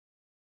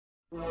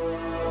Hello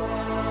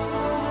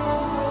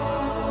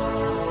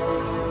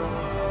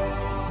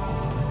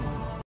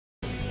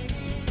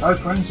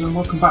friends, and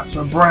welcome back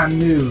to a brand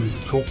new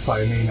Talk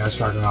Play Me as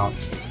Dragonheart.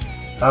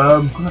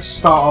 I'm going to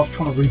start off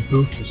trying to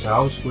reboot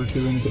ourselves. We're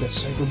doing a bit of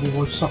Sega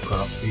World Soccer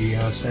up the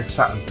Sega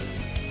Saturn,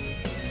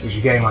 which is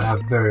a game I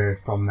have very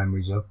fond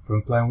memories of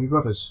from playing with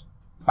brothers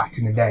back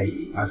in the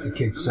day, as the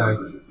kids say.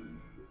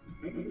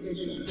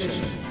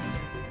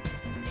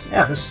 So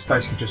yeah, this is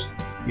basically just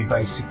your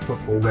basic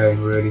football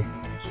game really.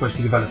 It's supposed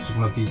to be developed as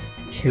one of the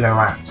killer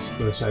apps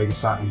for the Sega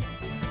Saturn.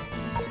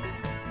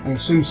 And you'll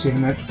soon see in a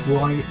minute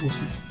why it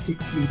wasn't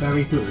particularly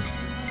very good.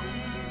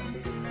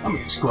 I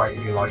mean, it's great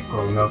if you like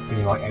growing up and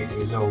you're like 8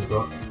 years old,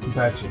 but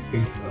compared to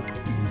FIFA,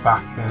 even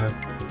back,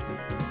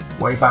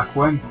 way back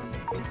when,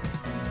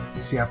 you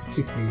see how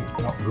particularly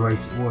not great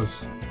it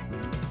was.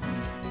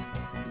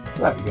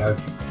 There we go.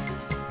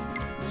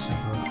 Let's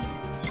have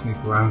a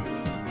sneak around.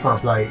 Try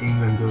to play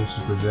England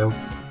versus Brazil.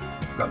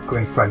 Got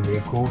going friendly,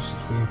 of course,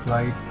 it's being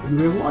played in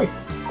real life.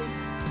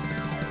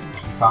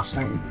 Which is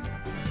fascinating.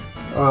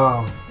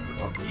 Oh.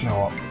 God, do you know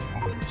what?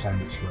 I'm going to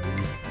pretend it's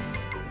raining.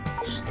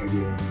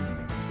 Stadium.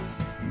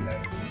 No.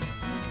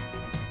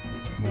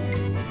 No.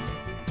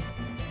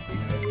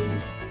 No.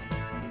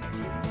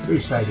 3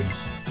 stadiums.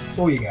 That's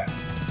all you get.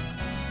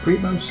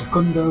 Primo,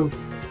 Secundo,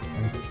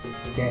 and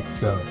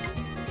Terzo.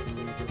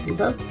 Is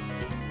that?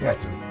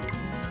 Terzo.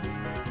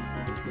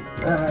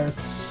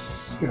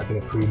 Let's get a bit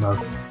of Primo.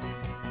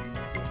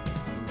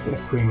 Bit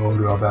of Primo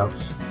under our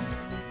belts.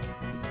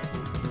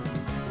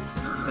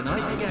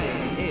 Tonight's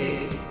game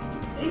is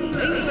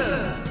England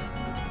versus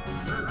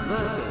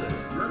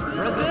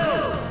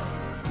Brazil.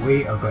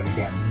 We are going to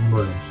get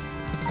murdered.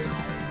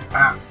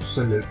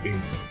 Absolutely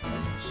murdered.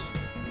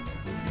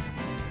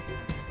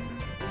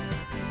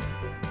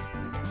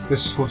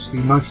 This is, of course, the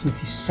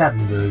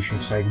 1997 version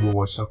of Sega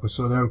World Soccer,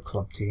 so there are no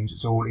club teams,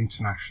 it's all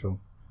international.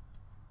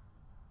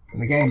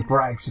 And the game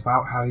brags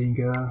about having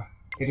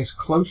it as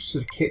close to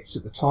the kits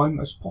at the time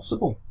as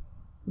possible.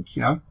 Which,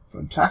 you know,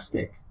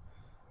 fantastic.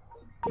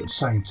 But at the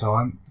same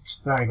time, it's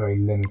very, very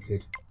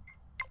limited.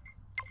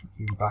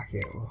 Even back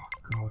here, oh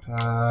god,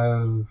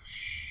 oh,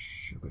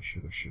 sugar,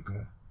 sugar,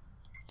 sugar.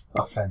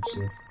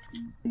 Offensive.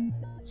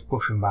 Let's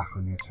push them back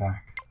on the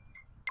attack.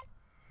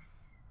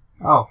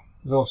 Oh,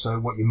 there's also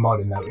what you might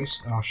have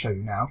noticed, and I'll show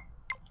you now.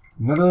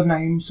 None of the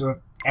names are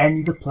of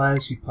any of the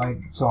players who played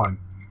at the time.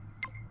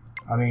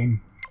 I mean,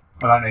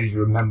 I don't know if you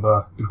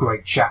remember the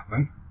great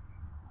Chapman,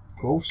 of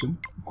course, and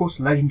of course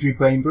the legendary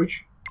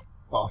Bainbridge.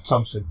 Oh,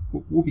 Thompson.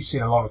 We'll be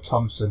seeing a lot of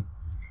Thompson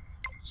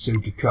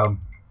soon to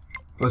come.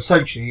 But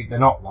essentially, they're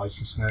not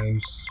licensed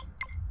names.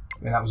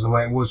 I mean, that was the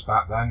way it was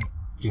back then.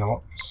 You know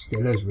what?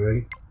 Still is,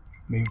 really.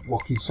 I mean,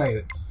 what can you say?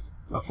 It's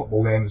a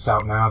football game that's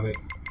out now that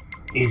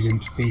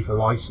isn't FIFA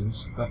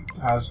licensed, that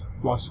has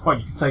licensed play.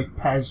 You can say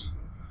PES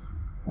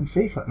and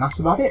FIFA, and that's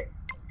about it.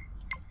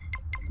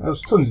 There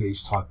was tons of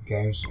these type of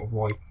games, sort of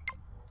like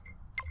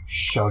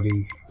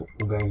shoddy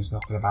football games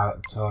knocking about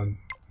at the time.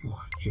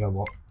 Oh, do you know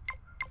what?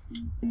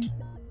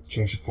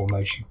 Change the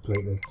formation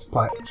completely.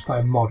 Let's play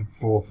a modern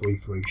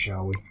 4-3-3,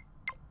 shall we?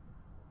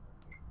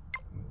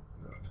 Oh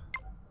god.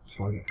 That's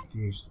why I get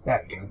confused.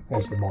 There we go.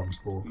 There's the modern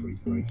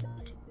 4-3-3.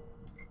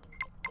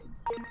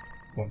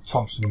 Want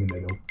Thompson in the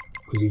middle,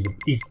 because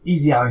he's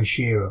the Alan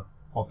Shearer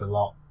of the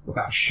lot. Look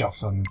at that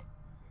shot on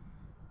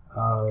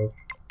him.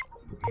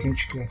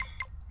 Hinchcliffe.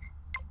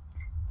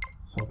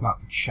 Swap him out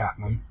for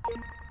Chapman.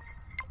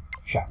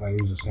 Chapman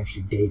is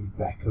essentially David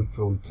Beckham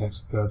for all intents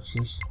and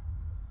purposes.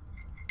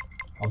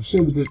 I'm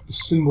assuming that the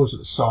symbols at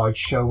the side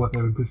show whether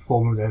they're in good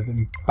form or they're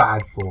in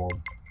bad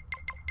form.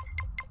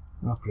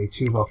 Luckily,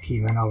 2 of our key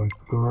men are in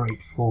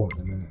great form at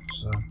the minute,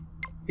 so at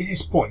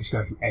this point it's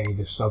going through any of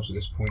the subs at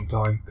this point in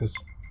time, because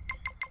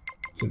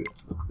look at it.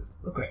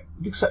 With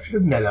the exception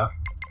of Miller,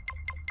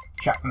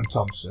 Chapman and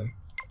Thompson,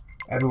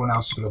 everyone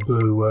else has got a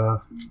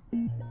blue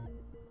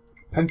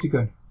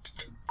pentagon.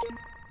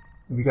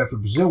 If we go for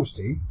Brazil's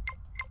team,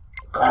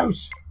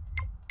 close!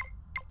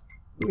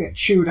 We get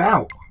chewed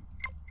out.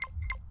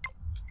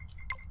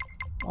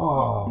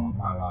 Oh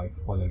my life,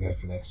 why did I go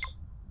for this?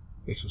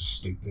 This was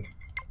stupid.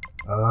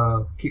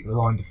 Keep the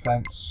line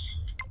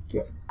defence.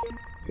 Get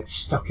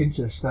stuck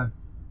into this then.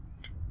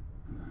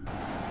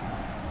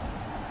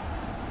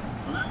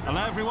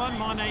 Hello everyone,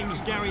 my name is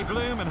Gary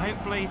Bloom and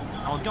hopefully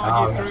I'll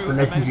guide you through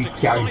the the most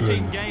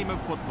exciting game of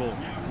football.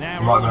 Now,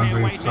 you might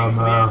remember him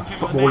from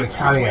Football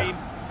Italia.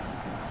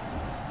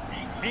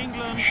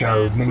 England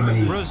showed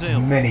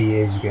many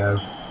years ago.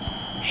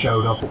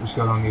 Showed off what was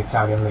going on in the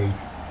Italian league.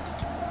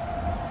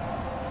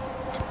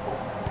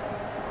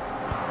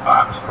 Oh,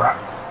 that was crap.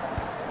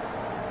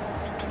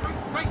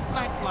 Great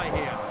flag play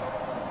here.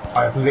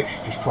 I am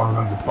literally just trying to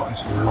remember the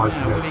buttons for the life of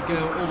it. Will he go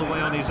all the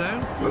way on his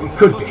own? What you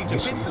could do,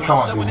 this what you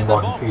can't do in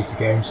modern FIFA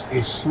games,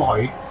 is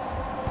slide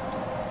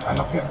and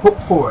not get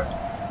booked for it.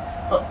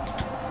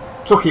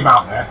 Took him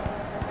out there.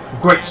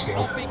 Great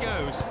skill.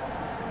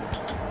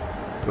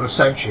 But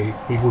essentially,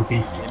 he would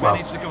be, well,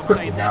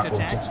 crippled now for all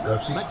intents and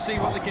purposes. Let's see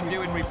what they can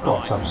do in reply.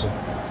 God, Thompson.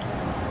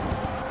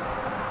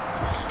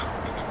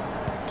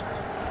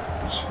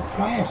 Swap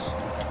players.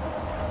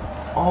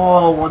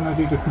 Oh, why didn't I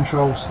do the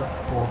control stuff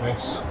before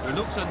this? He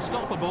looks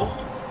unstoppable.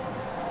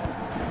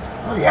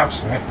 Bloody hell,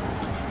 Smith.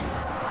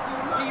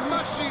 He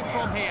must shoot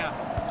from here.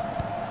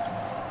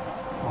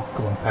 Oh,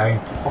 come on, Payne.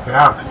 Pop it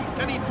out.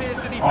 Can he pierce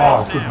any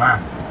Oh, fence good now?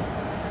 man.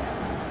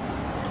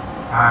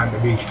 And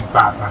immediately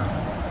Batman.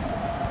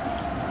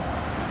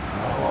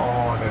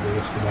 Oh, there it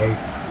is to me.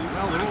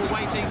 Well, they're all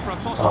waiting for a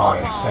possible Oh,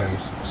 yes, pass. there it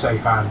is.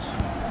 Safe hands.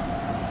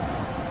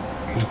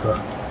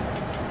 Keeper.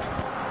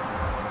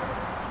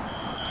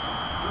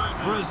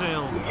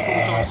 Brazil.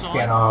 Yes,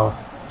 get off.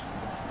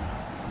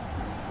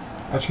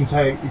 As you can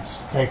tell,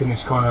 it's taken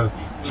this kind of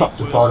top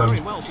to bottom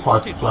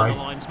type of play.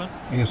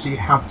 And you'll see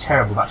how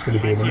terrible that's going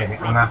to be in a minute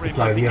when I have to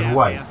play the other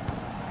way.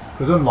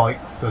 Because unlike,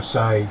 per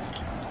se,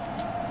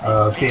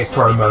 be a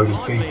pro mode in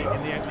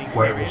FIFA,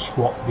 where it will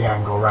swap the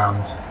angle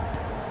around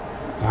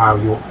to how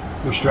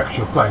which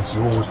direction you're playing, so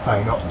you're always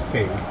playing up the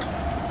field.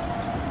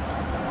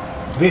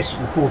 This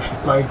will force you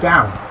to play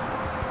down.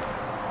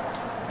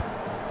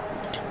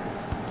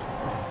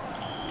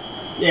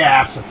 Yeah,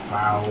 that's a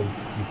foul, you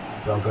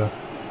bugger.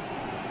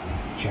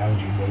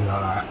 Challenging me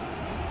like that.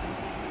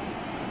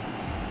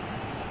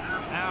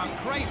 Our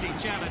crazy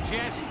challenge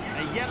yet,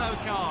 a yellow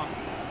card.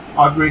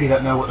 I really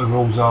don't know what the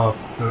rules are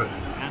for,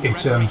 And in the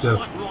terms of,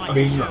 referee's quite right I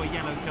mean, to show look, a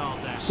yellow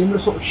card there. similar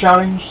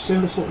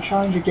sort of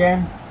challenge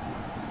again.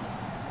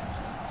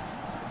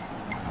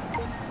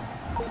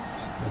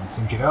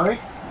 Anything Jedi?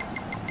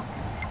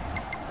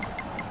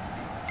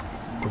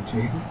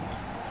 Continue.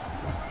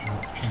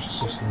 Change the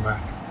system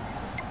back.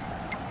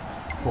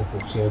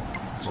 4-4-2.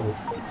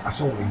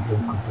 That's all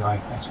England can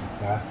play. Let's be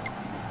fair.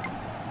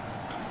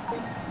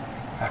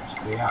 Let's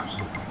be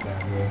absolutely fair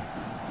here.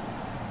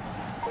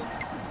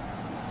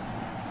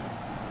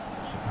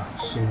 So back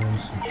to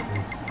Simmons and just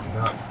pick it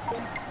up.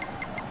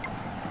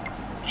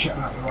 Check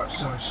out the right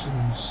side,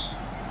 Simmons.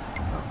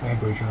 Oh,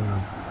 Cambridge on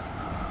them.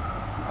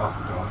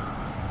 Oh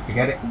god.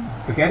 Forget it.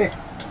 Forget it.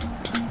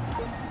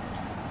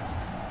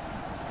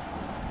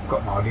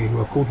 Got no idea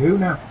who I called who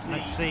now.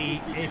 Let's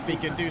see if he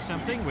can do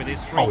something with his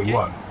free Oh, he kick.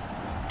 won't.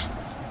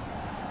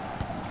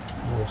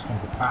 Always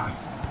tend to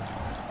pass.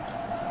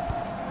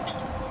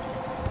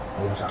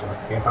 Always that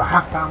right again. But I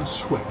have found a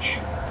switch.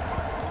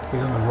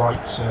 He's on the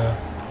right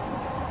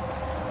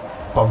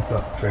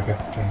bumper trigger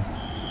thing.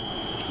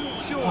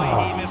 Surely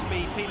Oh. he must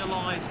be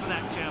penalised for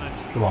that challenge.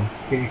 Come on,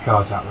 get your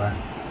cards out there.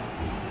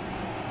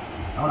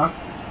 Oh no.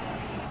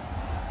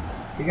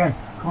 Again,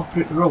 can't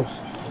predict the rules.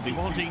 Will be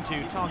wanting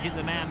to target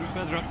the man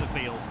further up the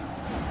field.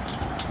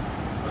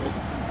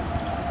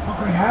 Not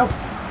going out.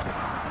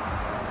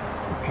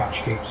 Good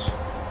catch keeps.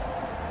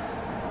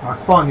 I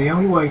find the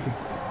only way to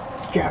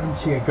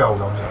guarantee a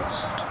goal on this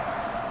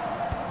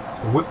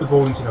is to whip the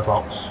ball into the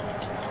box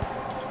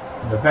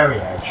on the very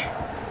edge,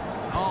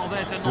 Oh,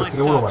 there's a whip nice it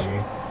all the way touch. in,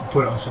 and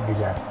put it on somebody's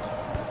head.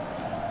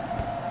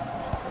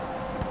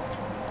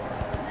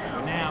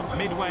 Now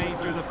midway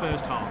through the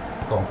first half.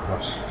 Go on,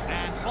 cross.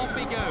 And off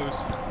he goes.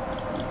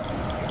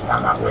 Get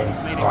down that way.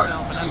 Made Right,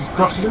 himself see, enough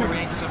cross, space isn't to it?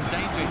 create some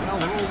danger. Well,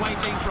 they're all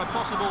waiting for a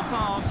possible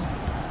pass.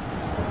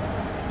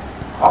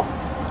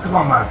 Oh, come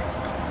on, man.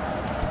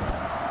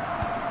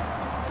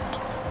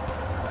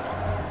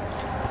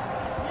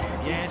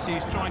 Yes,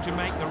 he's trying to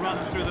make the run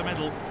through the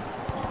middle.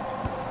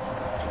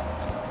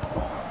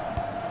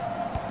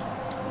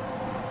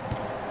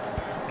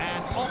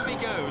 And off he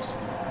goes.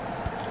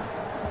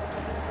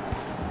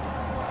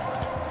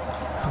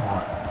 Come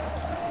on.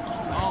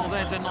 Oh,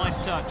 there's a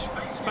nice touch.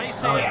 Space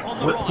Oh here yeah, on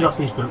the whipped it right. off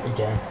his boot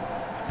again.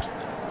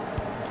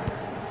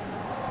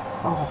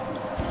 Oh,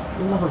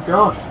 for the love of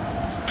God.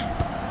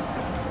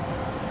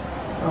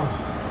 Oh.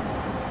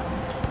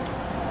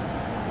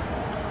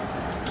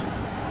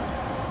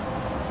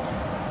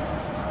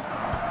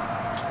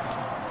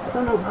 I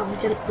don't know how we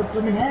get up the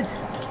blooming head.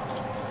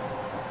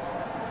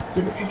 Is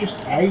it literally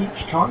just A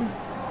each time?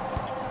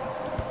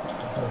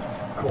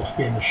 Of course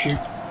being the shoot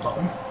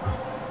button.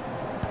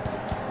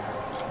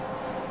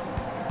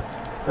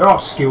 There are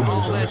skill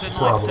moves on there's this a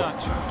as well, nice but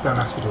touch. don't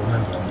ask me to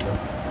remember any of them.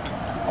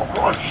 Oh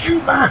God,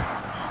 shoot man!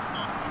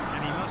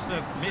 And he must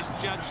have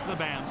misjudged the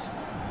bounce.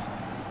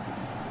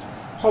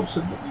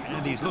 Thompson,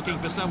 And he's looking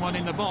for someone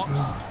in the box.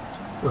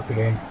 whip it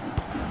in.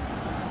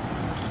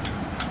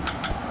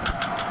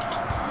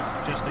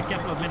 Just a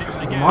couple of minutes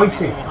to go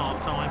Almighty. before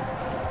half time.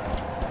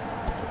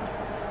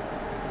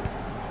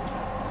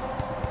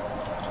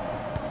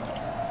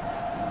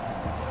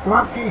 Come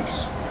on,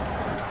 Keeks!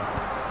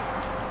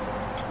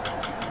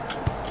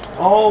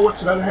 Oh,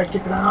 what's an overhead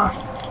kick and a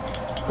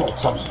half? Got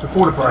Thompson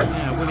before the break.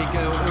 Now, will he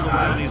go all the way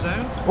on his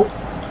own? Oh.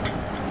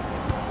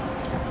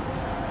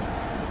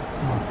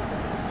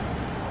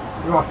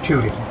 There are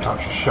two different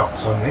types of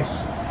shots on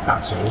this,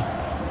 that's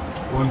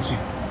all. One's you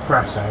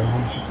press A,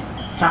 one's you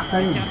tap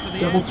A, Down to or the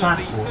double end tap,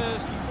 of the or...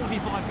 first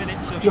 45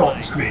 minutes of Job, play.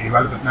 it's completely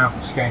irrelevant now,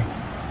 this game.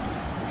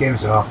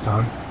 Game's at half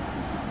time.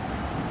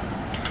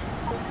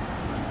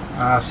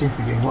 Seems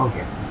to be doing well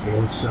getting the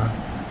field, so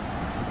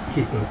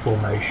keeping the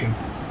formation.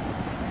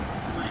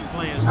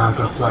 Players Now were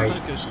gotta not play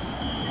focused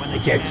when they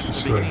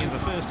against came the out at the screen. beginning of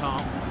the first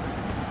half.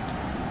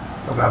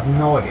 So I have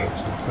no idea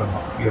what's going to come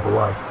up the other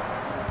way.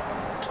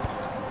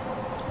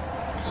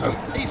 So,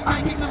 He's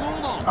taking them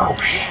all on. oh Bold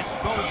shut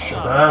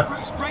start.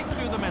 there. Straight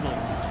through the middle.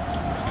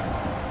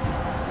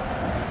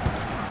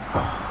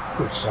 Oh,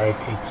 good save,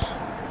 Keeps.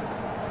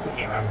 Get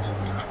your hands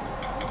on that.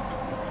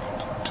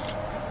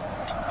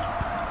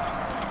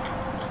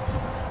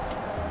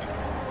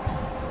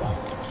 Oh,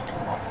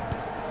 come on.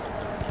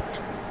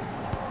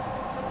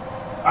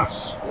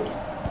 That's...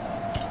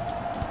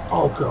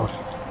 Oh god.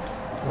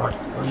 Right,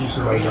 I'll use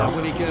the radar.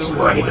 Will he go See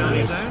where anybody well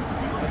is. zone?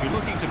 If you're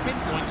looking to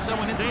pinpoint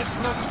someone, this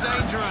looks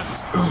dangerous.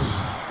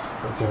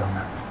 That's it on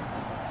that.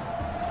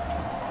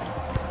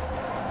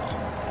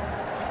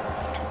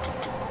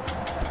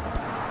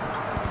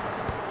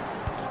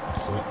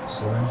 That's it,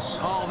 Simmons.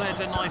 Oh, there's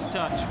a nice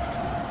touch.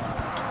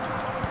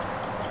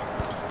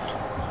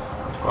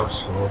 I've got to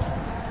score.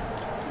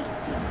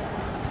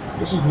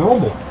 This is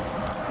normal.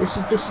 This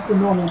is the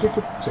normal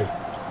difficulty.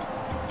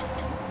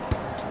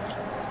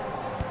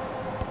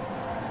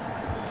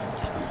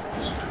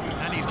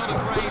 And he's not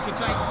afraid to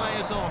take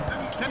players on.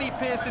 Can he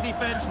pierce the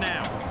defence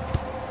now?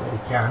 But he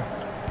can.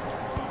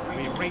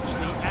 We've reached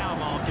the hour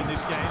mark in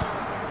this game.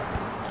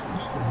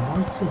 Just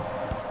almighty.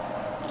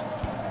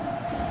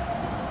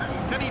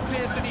 Can he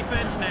pierce the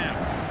defence now?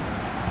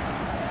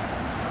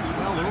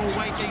 Well, they're all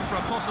waiting for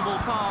a possible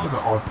pass.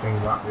 Another odd thing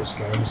about this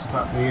game is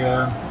that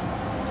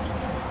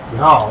the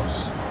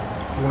halves,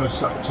 if you want to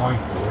set the time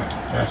for it,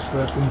 they're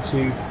split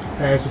into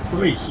pairs of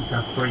 3, so you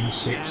can have 3,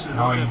 6, And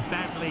 9. a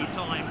badly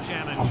timed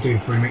challenge. I'm doing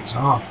 3 minutes and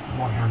a half.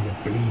 My hands are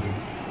bleeding.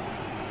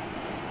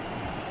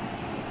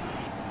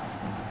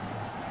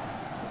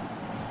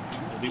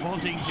 Will be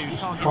wanting to Just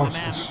target the constant man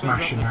that goes up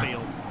smashing the that.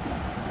 field.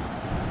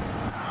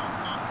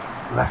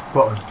 Left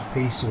button to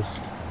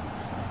pieces.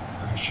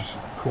 And it's just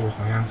caused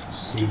my hands to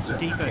seize The it.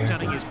 keeper again.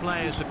 telling his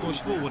players to push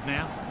forward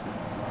now.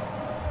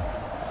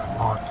 Come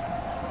on.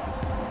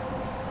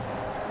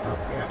 Oh,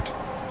 yeah.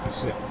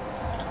 That's it.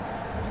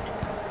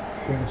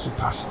 String some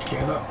passes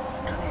together.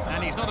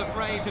 And he's not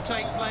afraid to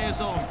take players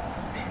on.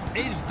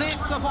 Is this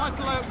a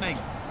vital opening?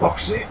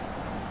 Box it.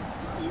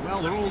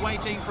 Well, they're all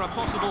waiting for a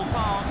possible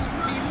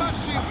pass. He must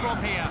shoot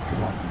from here.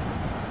 Come on.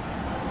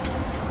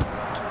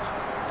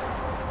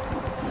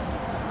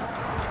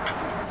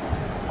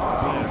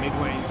 We're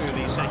midway through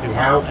the second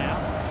Help. half now.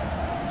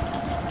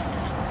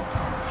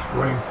 Just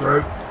running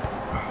through.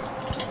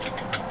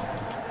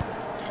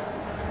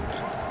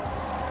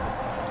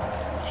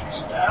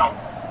 Chase it down.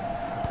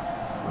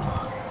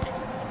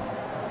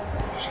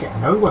 Just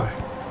getting nowhere.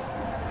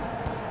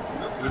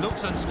 He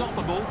looks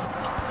unstoppable.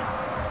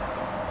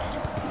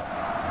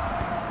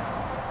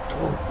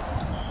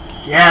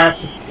 Yeah,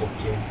 that's a good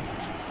game.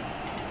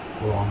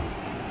 Go on.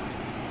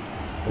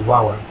 The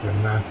wow went for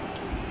him now.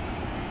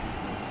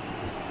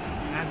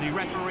 And the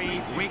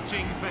referee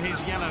reaching for his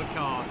yellow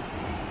card.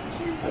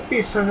 That'd be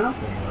a 7-up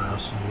anywhere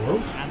else in the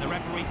world. And the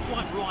referee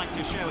quite right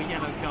to show a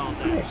yellow card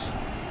there. Yes.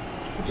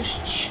 I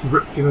just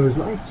stripped him of his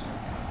legs.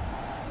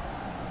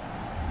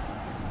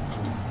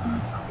 Oh man,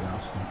 nothing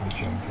else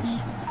making any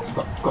changes.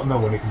 I've got no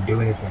one who can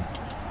do anything.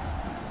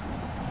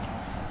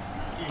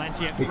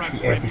 Plenty of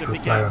Literally every front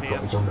good player I've here.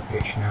 got is on the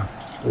pitch now.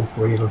 All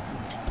 3 of them.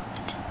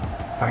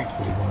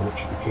 Thankfully, one of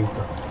which is the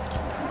keeper.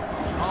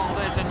 Oh,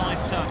 there's a nice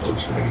touch.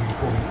 Who's going to be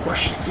calling the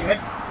question again?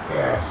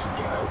 Yes,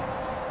 go.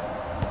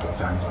 Got his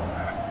hands on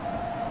that.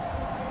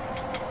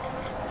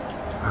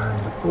 And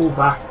the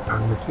full-back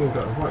and the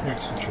midfielder are right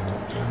next to each other.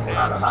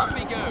 And up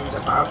he goes.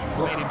 Step out.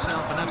 Made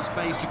himself enough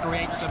space to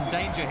create some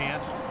danger here.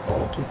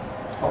 Oh, good.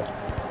 Oh,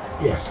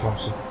 yes,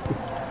 Thompson.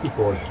 Good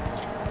boy.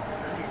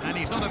 And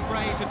he's not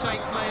afraid to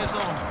take players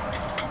on.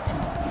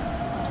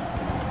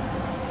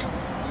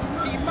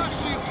 He must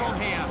shoot from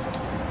here.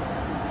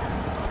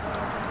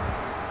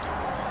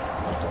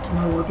 I've got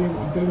no idea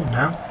what I'm doing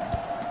now.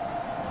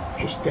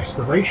 Just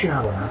desperation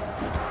hour now.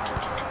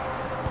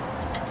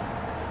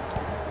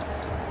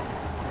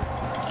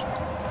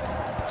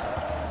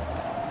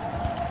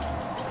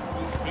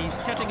 He's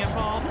cutting a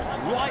path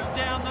right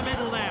down the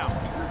middle now.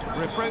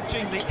 We're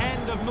approaching the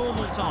end of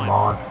normal time. Come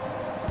on.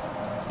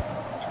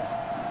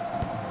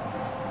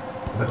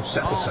 They'll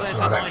set this up there's to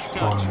a have nice extra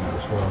touch. time there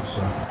as well,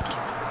 so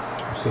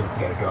we'll see if we can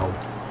get a goal.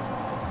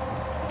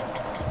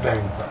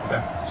 Then, but I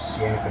don't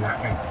see anything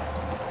happening.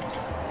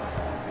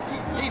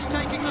 He's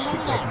taking them Just keep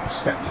all taking on. a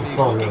step too He's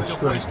far looking on the to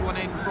screen. post one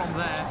in from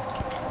there.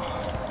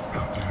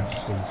 God, my hands are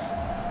seized.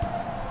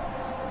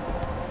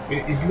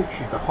 It is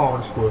literally the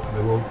hardest work in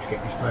the world to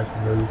get these players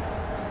to move.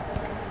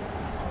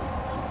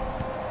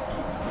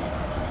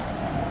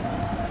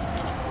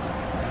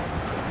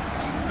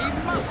 He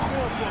must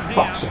score from here.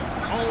 Box it.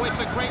 Oh,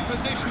 it's a great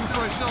position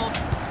for a shot.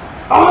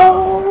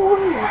 Oh,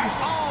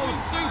 yes! Oh,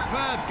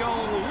 superb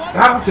goal. What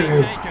That'll a kick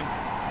do. taken.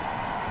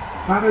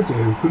 That'll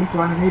do. Couldn't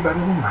plan any better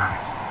than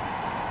that.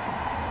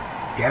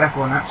 Get up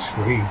on that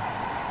screen.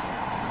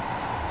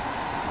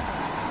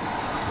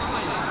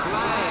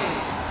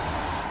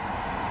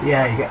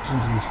 Yeah, you get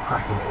tons of these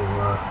cracking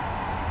little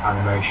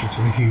animations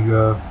when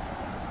you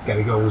get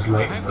a goal as I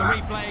late hope as the that.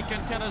 replay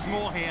can tell us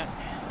more here.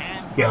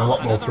 And Get a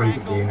lot more another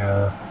frequently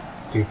angle.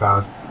 in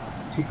 2000.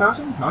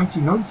 2000?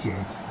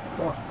 1998.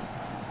 God,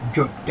 we've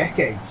jumped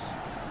decades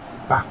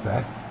back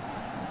there.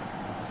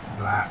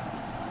 Look at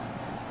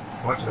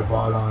that. Right to the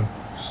byline,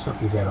 stuck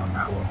his head on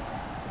that one.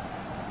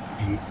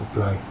 Beautiful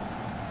play.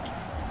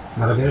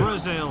 Another do.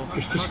 Brazil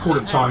Just call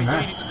it time now.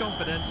 its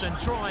confidence and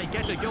try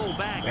get a goal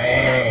back.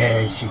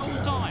 There she Full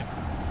goes. time.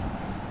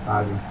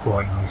 That did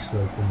quite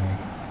nicely for me.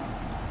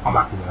 I'm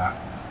happy with that.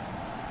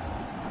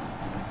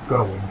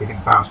 Got a win,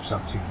 didn't bounce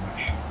myself too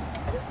much.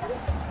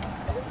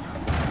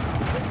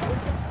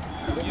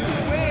 You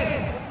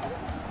win!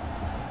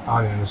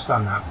 I don't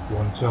understand that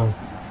one tone.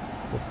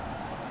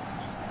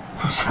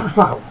 What's that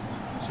about?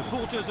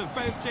 Supporters of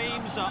both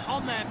teams are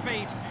on their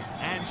feet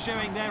and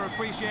showing their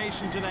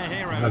appreciation to their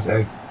heroes. I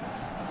do.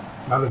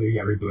 None of you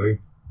get me blue.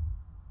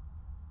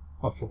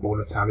 What football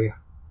Italia?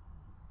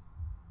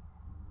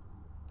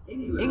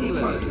 England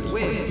A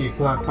win. few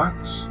player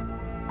facts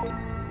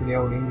for the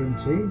old England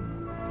team.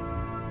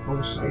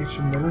 4 saves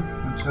from Miller,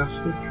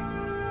 fantastic.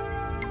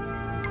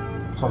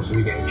 Obviously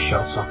we get his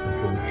shots off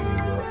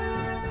unfortunately, but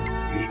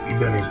he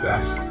done his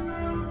best.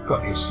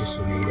 Got the assist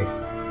we needed.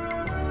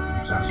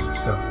 Fantastic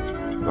stuff.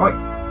 Right,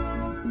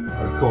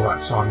 I'll call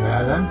that time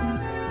there then.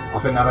 I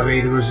think that'll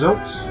be the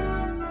results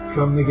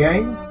from the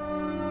game.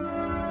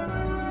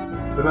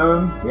 But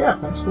yeah,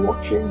 thanks for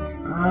watching,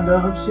 and I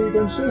hope to see you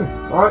again soon.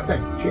 Alright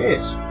then,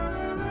 cheers.